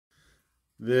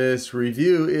This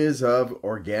review is of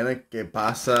organic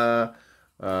Pasa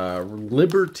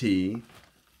Liberty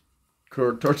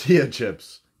tortilla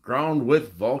chips ground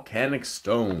with volcanic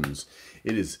stones.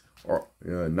 It is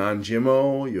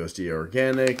non-GMO, USDA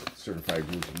organic, certified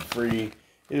gluten-free.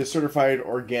 It is certified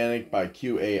organic by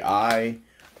QAI.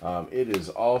 It is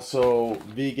also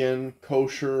vegan,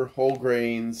 kosher, whole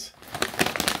grains.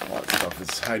 A lot of stuff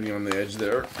is hiding on the edge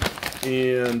there.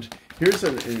 And here's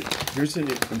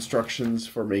instructions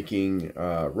for making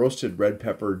roasted red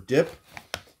pepper dip,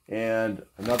 and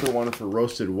another one for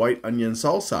roasted white onion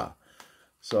salsa.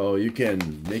 So you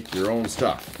can make your own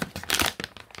stuff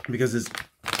because it's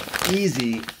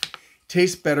easy,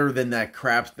 tastes better than that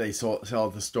crap they sell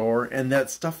at the store, and that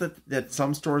stuff that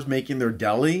some stores make in their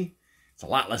deli. It's a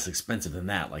lot less expensive than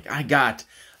that. Like, I got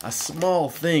a small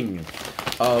thing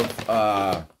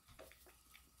of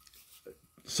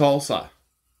salsa,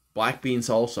 black bean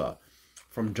salsa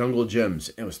from Jungle Gyms.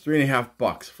 It was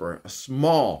 $3.50 for a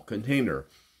small container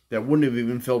that wouldn't have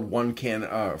even filled one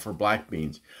can for black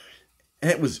beans. And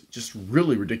it was just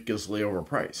really ridiculously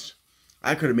overpriced.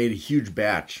 I could have made a huge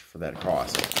batch for that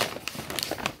cost.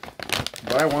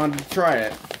 But I wanted to try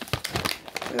it.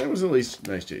 And it was at least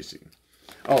nice tasting.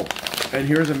 Oh, and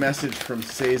here's a message from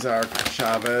Cesar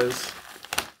Chavez.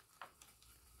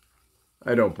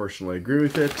 I don't personally agree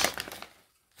with it.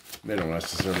 They don't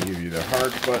necessarily give you their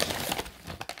heart, but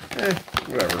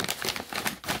whatever.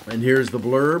 And here's the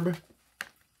blurb.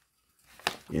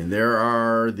 And there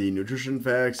are the nutrition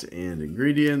facts and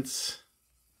ingredients.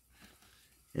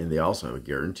 And they also have a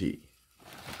guarantee.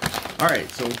 Alright,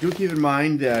 so do keep in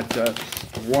mind that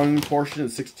one portion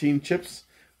is 16 chips,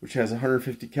 which has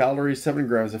 150 calories, 7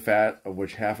 grams of fat, of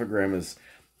which half a gram is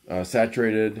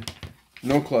saturated,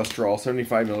 no cholesterol,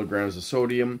 75 milligrams of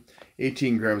sodium,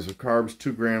 18 grams of carbs,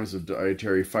 2 grams of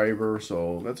dietary fiber,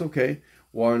 so that's okay.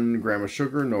 1 gram of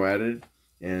sugar, no added,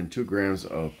 and 2 grams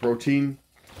of protein.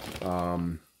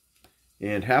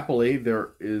 And happily,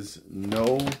 there is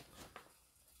nothing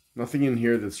in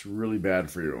here that's really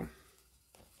bad for you.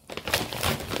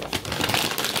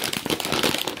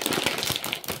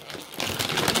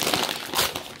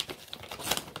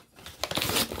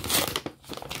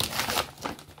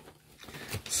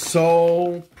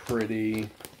 So pretty.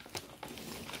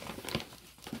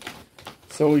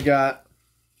 So we got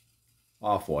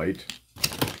off-white.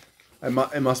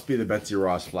 It must be the Betsy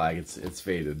Ross flag. It's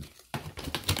faded.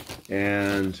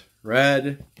 And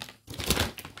red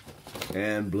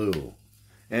and blue.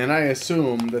 And I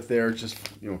assume that they're just,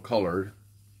 colored.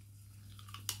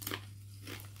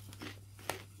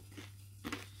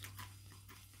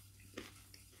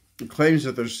 It claims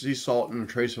that there's sea salt and a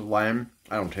trace of lime.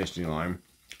 I don't taste any lime.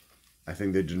 I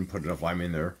think they didn't put enough lime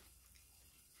in there.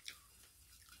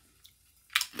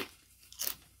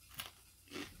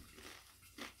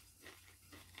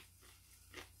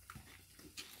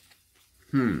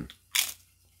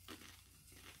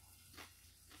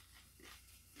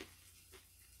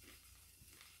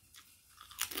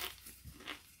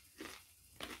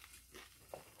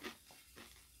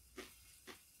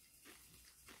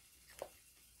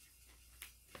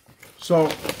 So,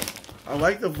 I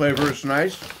like the flavor. It's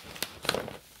nice.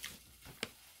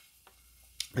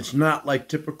 It's not like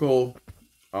typical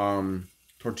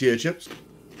tortilla chips.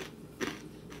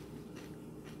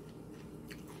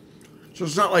 So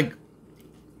it's not like,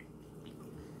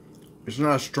 it's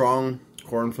not a strong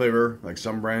corn flavor like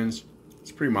some brands.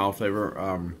 It's pretty mild flavor.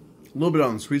 A little bit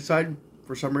on the sweet side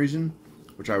for some reason,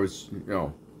 which I was,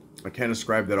 I can't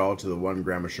ascribe that all to the 1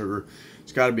 gram of sugar.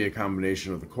 It's got to be a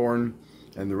combination of the corn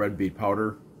and the red beet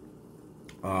powder,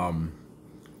 and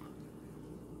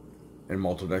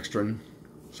maltodextrin.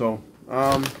 So,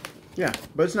 yeah,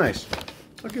 but it's nice.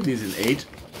 I'll give these an 8.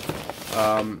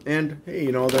 And,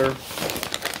 hey, they're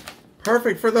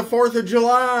perfect for the 4th of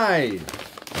July!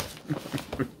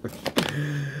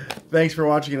 Thanks for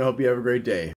watching, and I hope you have a great day.